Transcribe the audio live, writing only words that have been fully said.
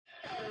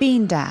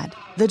Bean Dad,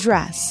 The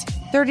Dress,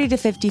 30 to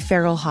 50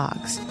 Feral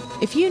Hogs.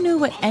 If you knew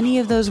what any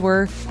of those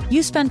were,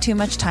 you spend too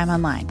much time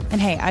online.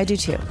 And hey, I do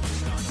too.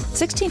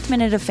 16th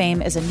Minute of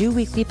Fame is a new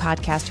weekly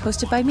podcast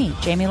hosted by me,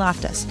 Jamie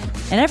Loftus.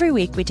 And every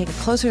week we take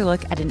a closer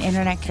look at an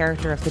internet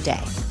character of the day.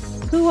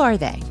 Who are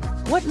they?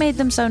 What made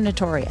them so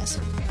notorious?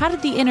 How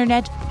did the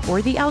internet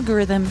or the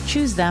algorithm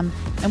choose them?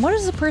 And what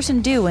does a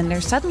person do when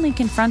they're suddenly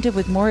confronted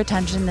with more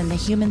attention than the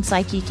human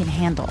psyche can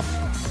handle?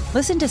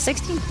 Listen to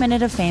 16th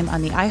Minute of Fame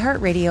on the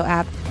iHeartRadio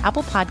app,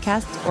 Apple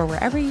Podcasts, or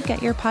wherever you get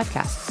your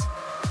podcasts.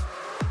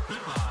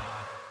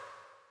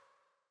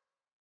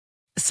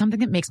 Something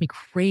that makes me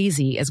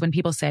crazy is when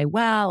people say,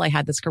 well, I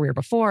had this career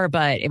before,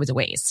 but it was a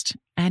waste.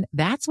 And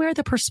that's where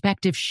the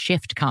perspective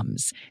shift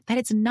comes, that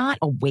it's not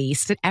a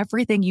waste, that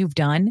everything you've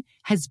done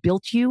has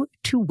built you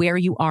to where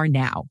you are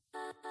now.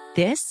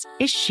 This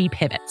is She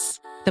Pivots,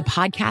 the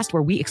podcast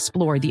where we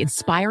explore the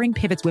inspiring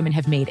pivots women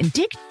have made and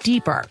dig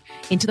deeper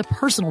into the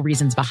personal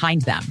reasons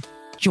behind them.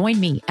 Join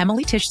me,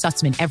 Emily Tish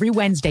Sussman, every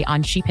Wednesday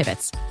on She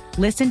Pivots.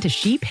 Listen to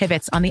She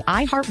Pivots on the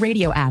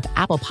iHeartRadio app,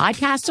 Apple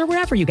Podcasts, or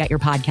wherever you get your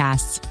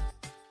podcasts.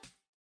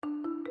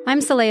 I'm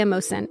Saleha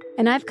Mohsin,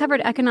 and I've covered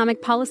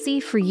economic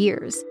policy for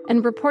years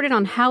and reported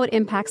on how it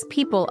impacts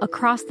people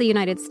across the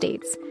United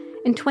States.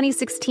 In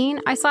 2016,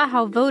 I saw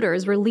how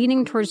voters were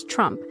leaning towards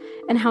Trump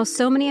and how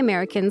so many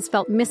Americans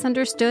felt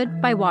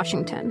misunderstood by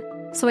Washington.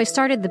 So I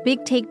started The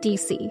Big Take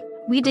DC.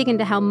 We dig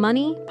into how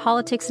money,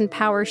 politics, and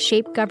power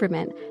shape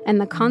government and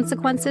the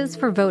consequences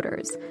for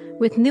voters.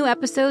 With new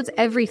episodes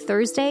every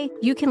Thursday,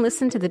 you can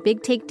listen to The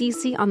Big Take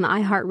DC on the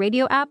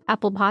iHeartRadio app,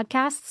 Apple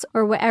Podcasts,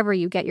 or wherever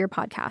you get your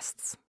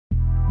podcasts.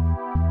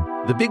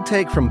 The Big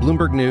Take from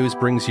Bloomberg News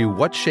brings you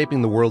what's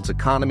shaping the world's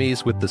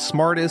economies with the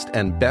smartest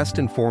and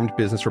best-informed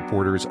business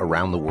reporters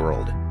around the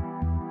world.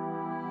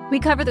 We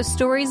cover the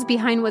stories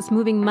behind what's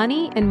moving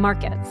money and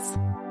markets.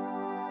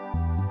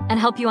 And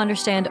help you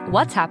understand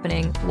what's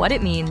happening, what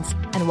it means,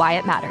 and why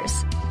it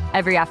matters.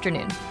 Every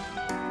afternoon.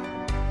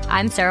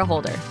 I'm Sarah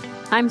Holder.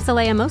 I'm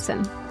Saleha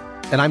Mohsin.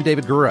 And I'm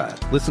David Gura.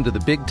 Listen to The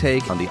Big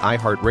Take on the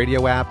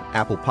iHeartRadio app,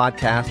 Apple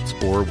Podcasts,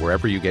 or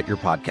wherever you get your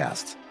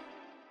podcasts.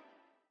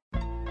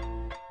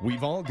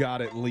 We've all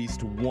got at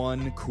least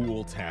one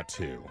cool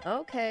tattoo.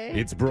 Okay.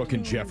 It's Brooke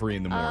and Jeffrey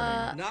in the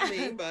morning. Not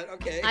me, but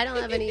okay. I don't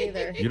have any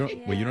either. You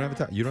don't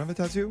have a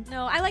tattoo?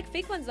 No, I like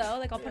fake ones though.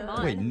 Like I'll put them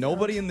on. Wait,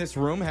 nobody in this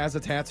room has a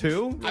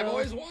tattoo? I've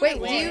always wanted Wait,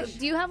 one.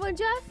 do you have one,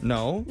 Jeff?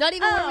 No. Not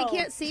even one we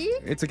can't see?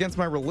 It's against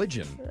my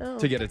religion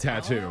to get a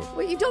tattoo.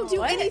 Wait, you don't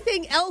do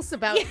anything else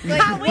about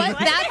what?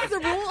 That's the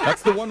rule?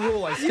 That's the one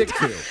rule I stick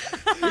to.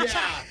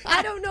 Yeah.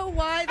 I don't know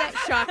why that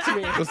shocked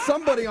me. So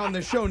somebody on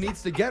the show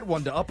needs to get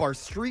one to up our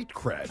street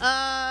cred.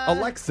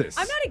 Alexis.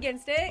 I'm not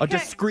against it. A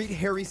discreet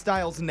Harry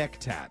Styles neck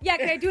tat. Yeah,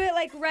 can I do it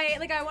like right?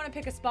 Like I want to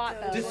pick a spot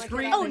though.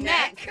 Discreet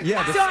neck.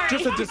 Yeah, Sorry.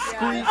 just a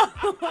discreet,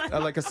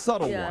 like a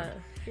subtle one.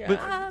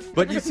 Yeah.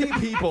 But you see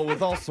people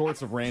with all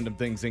sorts of random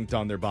things inked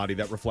on their body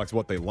that reflects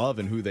what they love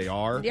and who they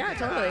are. Yeah,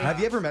 totally. Have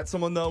you ever met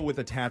someone, though, with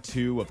a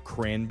tattoo of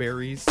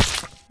cranberries?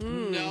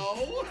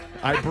 No.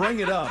 I bring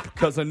it up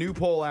because a new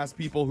poll asked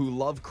people who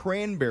love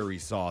cranberry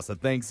sauce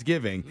at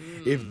Thanksgiving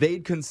if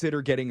they'd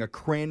consider getting a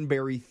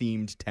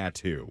cranberry-themed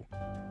tattoo.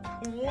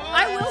 What?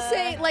 I will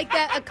say, like,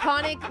 that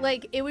iconic,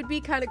 like, it would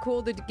be kind of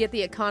cool to get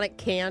the iconic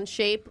can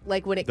shape,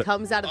 like, when it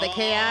comes out of the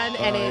can,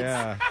 and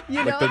it's,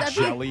 you know, like the that'd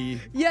jelly,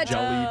 Yeah,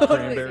 jelly totally.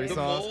 cranberry The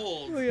sauce.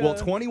 mold. Well,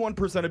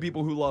 21% of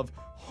people who love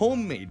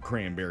homemade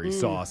cranberry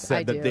sauce I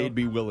said that do. they'd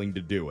be willing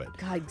to do it.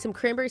 God, some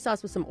cranberry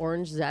sauce with some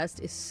orange zest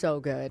is so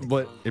good.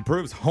 But it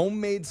proves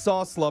homemade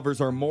sauce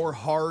lovers are more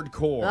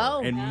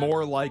hardcore and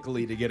more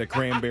likely to get a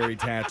cranberry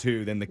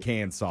tattoo than the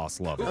canned sauce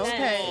lovers.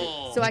 Okay,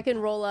 so I can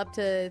roll up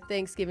to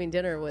Thanksgiving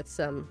dinner with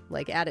some,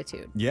 like,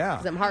 attitude. Yeah.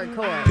 Because I'm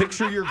hardcore.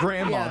 Picture your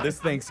grandma Yeah. this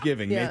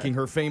Thanksgiving Yeah. making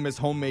her famous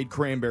homemade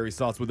cranberry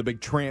sauce with a big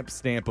tramp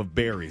stamp of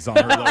berries on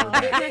her lower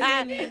back.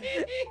 That'd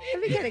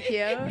be kind of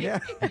cute.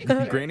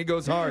 Yeah. Granny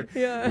goes hard.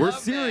 Yeah. We're Love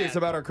serious that.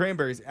 about our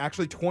cranberries.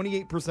 Actually,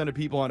 28% of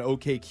people on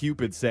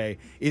OkCupid say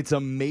it's a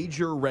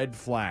major red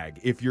flag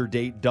if your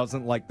date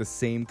doesn't like the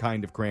same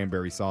kind of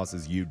cranberry sauce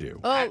as you do.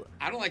 Oh,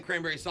 I don't like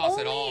cranberry sauce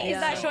at all. Is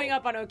that so- showing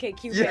up on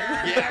OkCupid?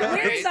 Yeah,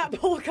 Where's right. that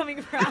poll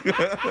coming from? I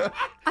think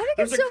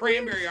There's it's a so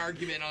cranberry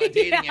argument on a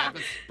dating app,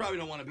 but probably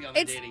don't want to be on the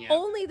It's dating app.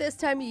 only this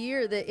time of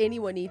year that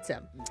anyone eats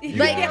them. Yeah.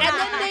 Like, and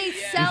then they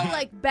sell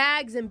like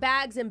bags and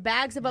bags and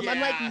bags of them. I'm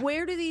Yeah. like,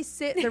 where do these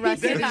sit the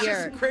rest of Then the it's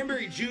year? just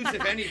cranberry juice,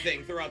 if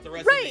anything, throughout the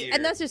rest of the Right, year.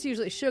 and that's just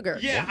usually sugar.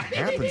 Yeah. What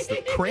happens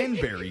to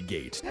cranberry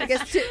gate? I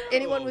guess to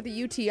anyone with a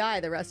UTI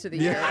the rest of the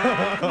year.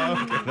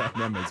 Okay,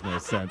 that makes more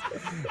sense.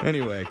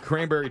 Anyway,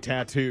 cranberry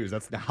tattoos.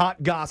 That's the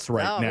hot goss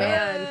right Oh now.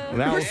 man,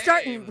 Now- we're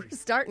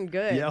starting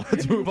good. Yeah,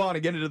 let's move on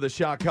and get into the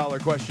shock collar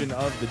question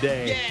of the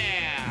day.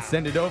 Yeah.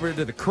 Send it over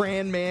to the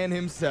Cran Man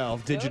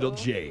himself, Digital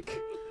Jake.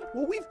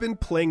 Well, we've been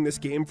playing this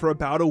game for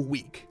about a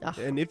week. Ugh.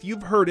 And if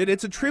you've heard it,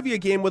 it's a trivia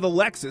game with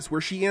Alexis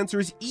where she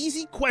answers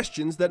easy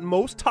questions that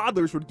most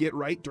toddlers would get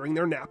right during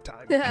their nap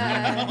time.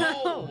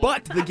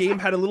 But the game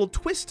had a little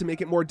twist to make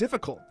it more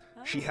difficult.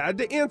 She had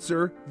to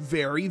answer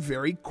very,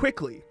 very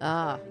quickly.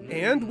 Ah.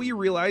 And we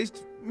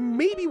realized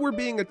maybe we're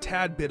being a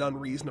tad bit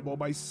unreasonable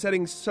by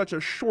setting such a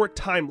short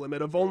time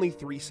limit of only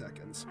 3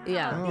 seconds.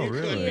 Yeah. Oh,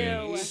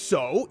 really?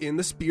 So, in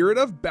the spirit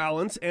of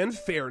balance and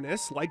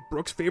fairness, like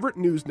Brooke's favorite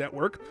news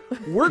network,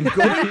 we're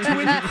going to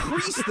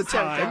increase the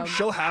time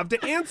she'll have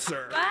to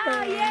answer.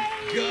 Wow, yay!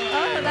 Good.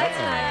 Oh, that's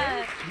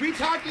nice. We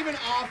talked even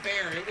off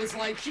air. It was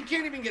like she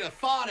can't even get a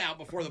thought out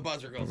before the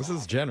buzzer goes This off.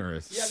 is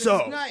generous. Yeah, this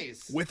So, is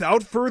nice.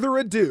 without further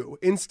ado,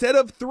 instead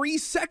of 3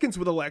 seconds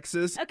with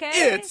Alexis, Okay.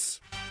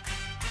 it's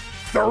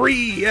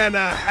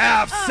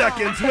 3.5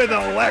 seconds with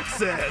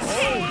Alexis.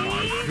 Oh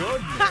my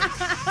goodness.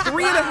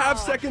 3.5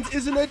 seconds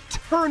is an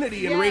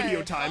eternity in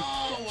radio time.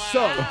 Oh, wow.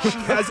 So she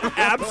has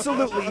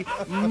absolutely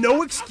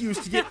no excuse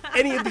to get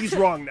any of these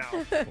wrong now.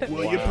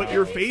 Will you put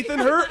your faith in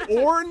her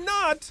or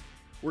not?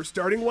 We're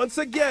starting once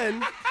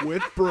again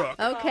with Brooke.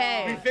 We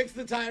Okay. fixed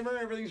the timer.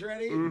 Everything's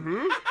ready.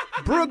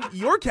 Brooke,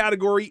 your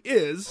category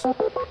is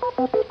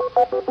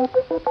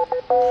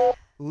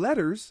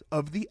letters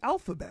of the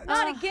alphabet.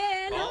 Not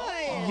again.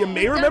 You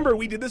may remember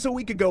we did this a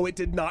week ago. It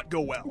did not go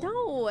well.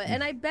 No,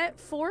 and I bet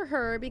for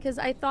her because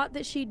I thought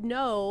that she'd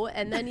know,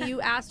 and then you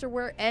asked her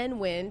where N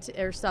went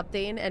or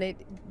something, and it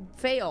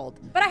failed.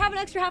 But I have an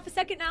extra half a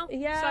second now.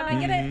 Yeah, So I might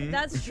get it.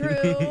 That's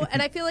true.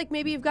 And I feel like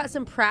maybe you've got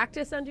some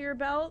practice under your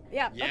belt.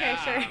 Yeah. Okay,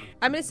 sure.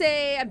 I'm going to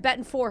say I'm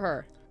betting for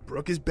her.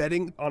 Brooke is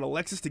betting on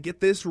Alexis to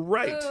get this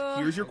right.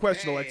 Here's your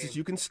question, Alexis.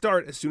 You can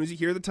start as soon as you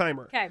hear the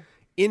timer. Okay.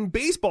 In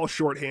baseball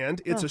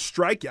shorthand, it's a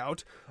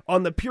strikeout.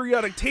 On the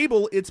periodic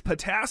table, it's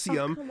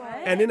potassium.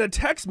 And in a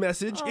text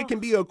message, it can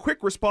be a quick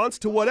response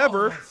to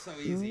whatever. So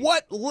easy.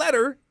 What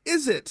letter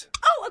is it?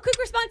 Oh, a quick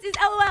response is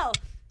LOL.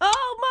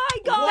 Oh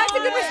my God! That's a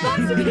good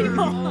response to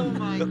people. Oh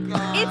my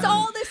god. It's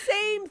all the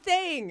same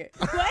thing.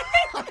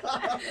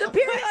 The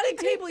periodic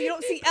table, you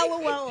don't see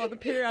LOL on the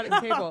periodic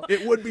table.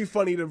 It would be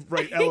funny to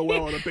write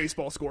LOL on a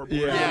baseball scoreboard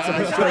when Yeah.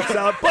 somebody strikes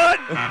out, but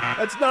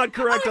that's not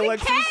correct, Oh, the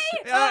Alexis. K?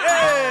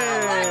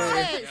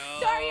 Hey!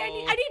 Sorry,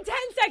 I need 10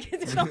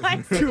 seconds with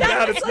Alexis. Too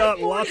bad it's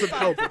not lots of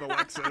help with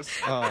Alexis.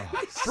 Oh,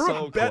 Brooke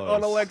so bet close.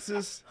 on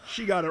Alexis.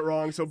 She got it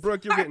wrong. So,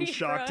 Brooke, you're getting Sorry,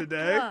 shocked Brooke.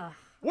 today.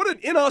 What an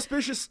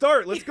inauspicious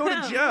start. Let's go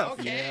to Jeff.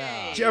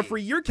 Okay.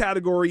 Jeffrey, your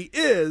category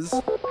is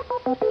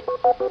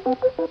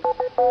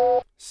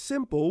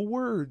simple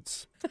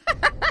words.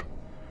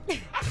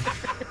 It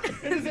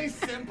is a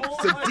simple.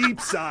 It's a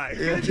deep sigh.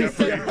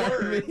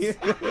 words.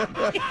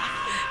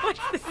 What's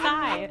the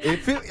sigh?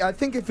 I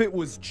think if it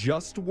was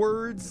just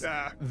words,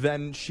 Ah.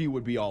 then she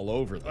would be all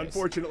over this.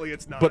 Unfortunately,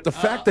 it's not. But the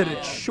fact that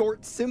it's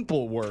short,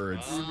 simple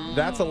words,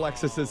 that's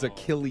Alexis's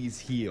Achilles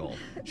heel.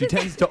 She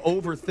tends to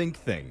overthink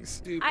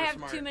things. Super I have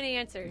smart. too many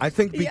answers. I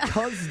think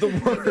because the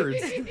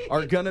words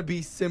are going to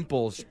be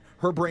simple,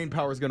 her brain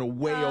power is going to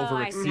way over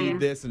I see. exceed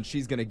this, and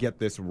she's going to get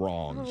this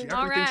wrong. Jeffrey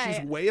All thinks she's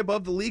right. way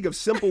above the league of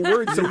simple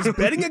words, so he's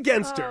betting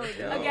against her.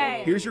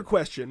 Okay. Here's your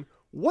question.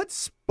 What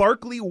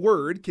sparkly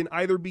word can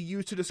either be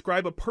used to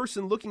describe a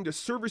person looking to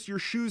service your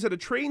shoes at a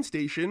train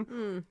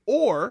station,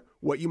 or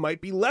what you might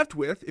be left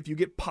with if you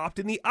get popped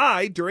in the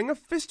eye during a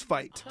fist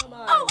fight?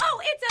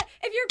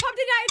 If you're pumped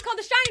in the eye, it's called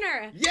a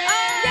shiner.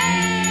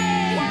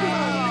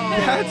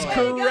 That's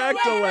Oh my correct,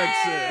 God,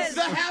 Alexis.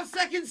 The half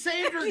second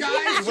saved her,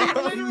 guys. She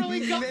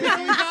literally got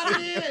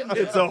it in.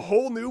 It's a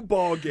whole new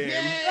ball game.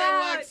 Yay,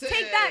 Wow, Alexis.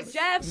 take that,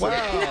 Jeff.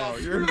 Wow,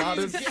 you're not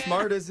as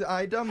smart as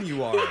I dumb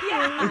you are.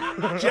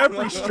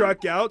 Jeffrey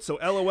struck out, so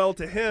LOL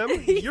to him.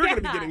 You're going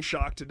to be getting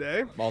shocked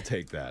today. I'll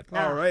take that.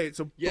 All right,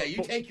 so Yeah,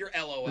 you take your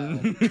LOL.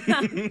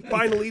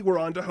 finally we're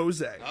on to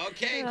Jose.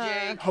 Okay,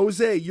 Jake.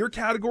 Jose, your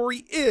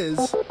category is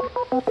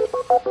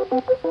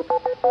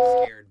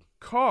Scared.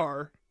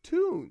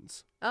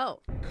 cartoons. Oh.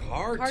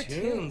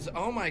 Cartoons.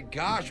 Oh my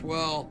gosh.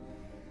 Well,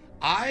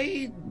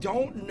 I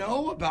don't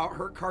know about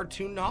her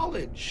cartoon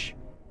knowledge.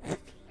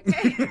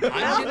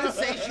 I'm gonna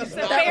say she's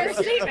not. Fair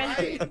gonna get statement.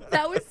 right.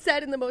 That was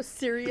said in the most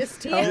serious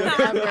tone Yeah.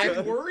 ever. I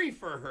worry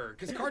for her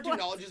because cartoon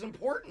knowledge is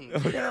important.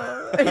 So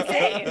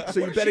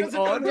you're She betting doesn't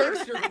know on her?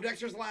 Dexter from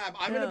Dexter's Lab.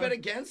 I'm gonna bet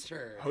against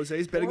her.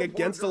 Jose's betting Poor, poor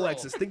against girl.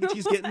 Alexis, thinking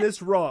she's getting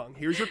this wrong.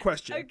 Here's your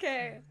question.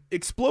 Okay.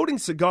 Exploding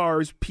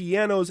cigars,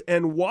 pianos,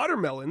 and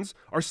watermelons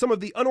are some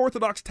of the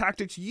unorthodox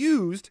tactics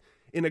used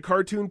in a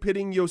cartoon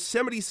pitting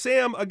Yosemite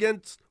Sam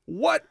against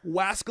what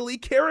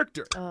wascally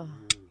character? Oh,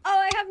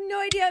 I have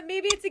no idea.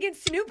 Maybe it's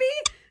against Snoopy?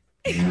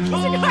 It's a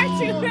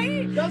cartoon,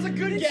 right? That was a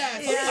good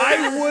guess.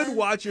 I would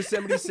watch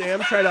Yosemite Sam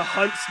try to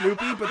hunt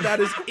Snoopy, but that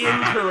is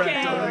incorrect,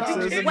 Okay.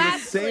 Alexis. In the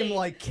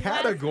same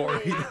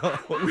category though.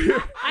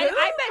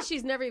 I bet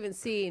she's never even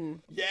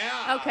seen.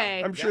 Yeah.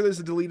 Okay. I'm sure there's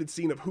a deleted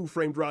scene of Who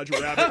Framed Roger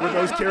Rabbit where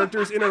those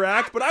characters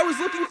interact, but I was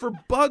looking for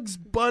Bugs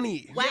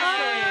Bunny.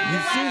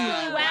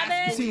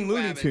 You've seen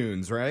Looney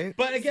Tunes, right?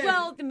 But again,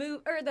 Well,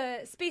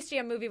 the Space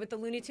Jam movie with the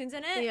Looney Tunes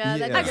in it. Yeah, that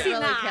Yeah. doesn't I've seen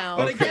really that. count.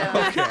 but again,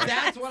 Okay.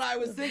 that's what I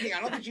was thinking. I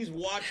don't think she's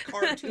watched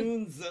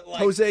cartoons that like.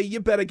 Jose, you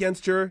bet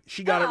against her.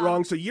 She got it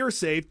wrong, so you're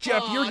safe.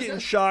 Jeff, you're getting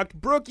shocked.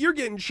 Brooke, you're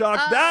getting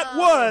shocked. That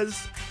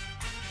was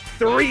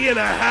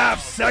 3.5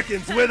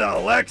 seconds with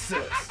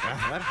Alexis.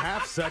 That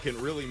half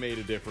second really made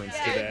a difference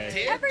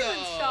today.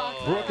 Everyone's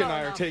shocked. Brooke and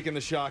I are taking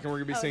the shock, and we're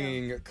going to be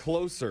singing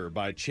Closer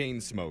by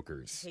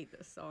Chainsmokers. I hate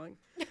this song.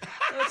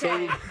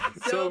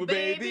 So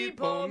baby,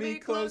 pull me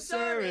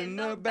closer in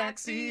the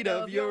backseat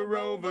of your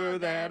Rover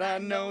that I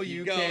know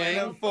you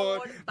can't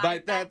afford.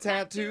 Bite that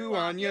tattoo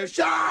on your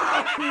shoulder.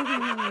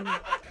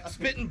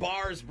 Spitting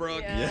bars,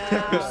 Brooke.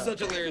 Yeah. You're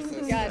such a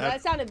lyricist. Yeah,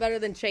 that sounded better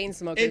than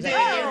Chainsmokers. It did.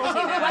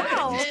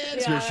 Wow.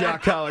 It's your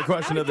shock collar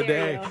question of the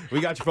day.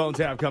 We got your phone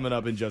tap coming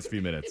up in just a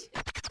few minutes.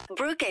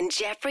 Brooke and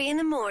Jeffrey in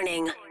the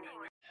morning.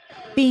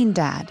 Bean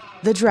Dad,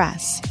 The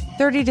Dress,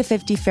 30 to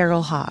 50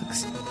 Feral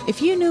Hogs.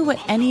 If you knew what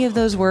any of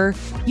those were,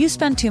 you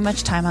spend too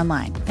much time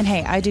online. And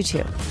hey, I do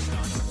too.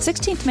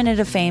 16th Minute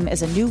of Fame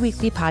is a new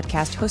weekly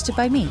podcast hosted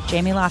by me,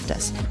 Jamie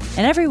Loftus.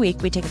 And every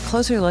week we take a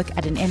closer look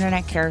at an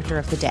internet character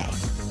of the day.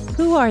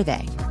 Who are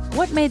they?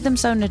 What made them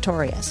so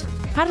notorious?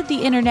 How did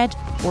the internet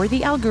or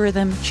the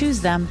algorithm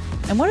choose them?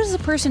 And what does a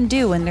person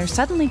do when they're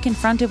suddenly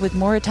confronted with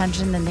more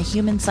attention than the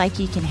human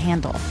psyche can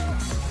handle?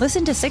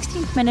 Listen to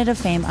 16th Minute of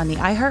Fame on the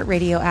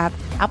iHeartRadio app,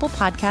 Apple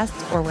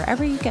Podcasts, or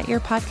wherever you get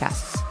your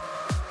podcasts.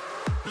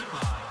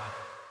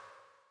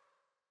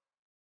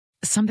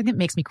 Something that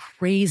makes me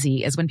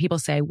crazy is when people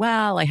say,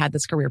 well, I had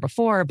this career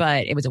before,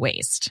 but it was a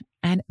waste.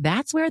 And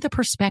that's where the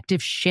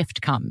perspective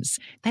shift comes,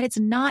 that it's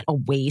not a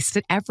waste,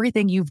 that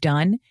everything you've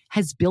done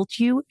has built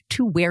you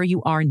to where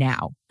you are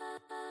now.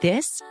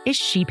 This is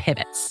She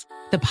Pivots,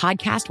 the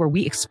podcast where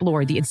we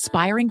explore the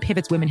inspiring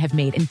pivots women have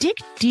made and dig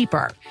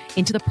deeper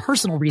into the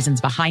personal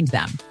reasons behind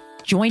them.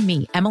 Join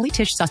me, Emily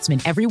Tish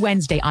Sussman, every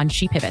Wednesday on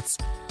She Pivots.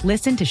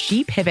 Listen to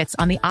She Pivots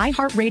on the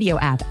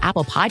iHeartRadio app,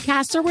 Apple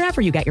Podcasts, or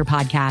wherever you get your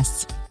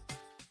podcasts.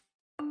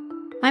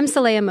 I'm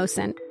Saleha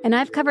Mohsin, and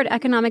I've covered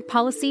economic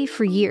policy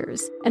for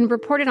years and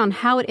reported on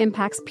how it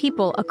impacts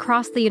people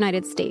across the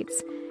United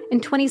States. In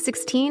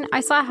 2016,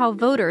 I saw how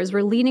voters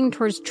were leaning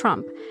towards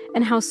Trump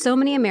and how so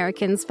many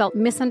Americans felt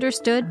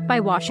misunderstood by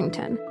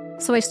Washington.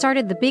 So I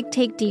started The Big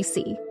Take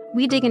DC.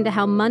 We dig into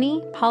how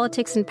money,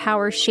 politics, and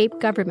power shape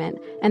government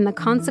and the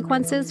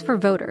consequences for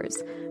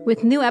voters.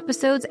 With new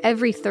episodes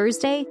every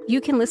Thursday, you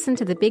can listen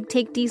to The Big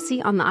Take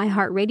DC on the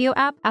iHeartRadio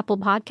app, Apple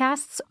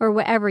Podcasts, or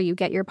wherever you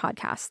get your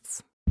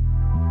podcasts.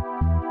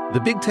 The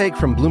Big Take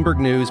from Bloomberg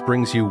News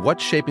brings you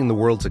what's shaping the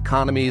world's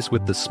economies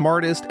with the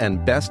smartest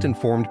and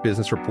best-informed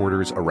business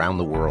reporters around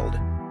the world.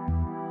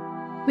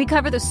 We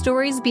cover the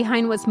stories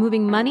behind what's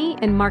moving money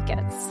and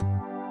markets,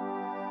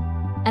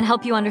 and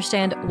help you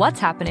understand what's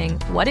happening,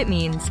 what it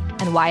means,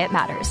 and why it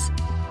matters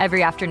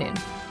every afternoon.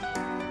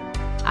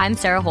 I'm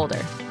Sarah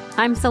Holder.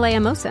 I'm Saleha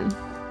Mohsin.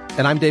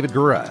 And I'm David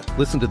Gura.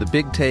 Listen to The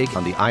Big Take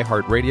on the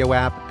iHeartRadio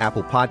app,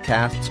 Apple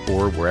Podcasts,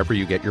 or wherever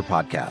you get your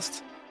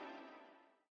podcasts.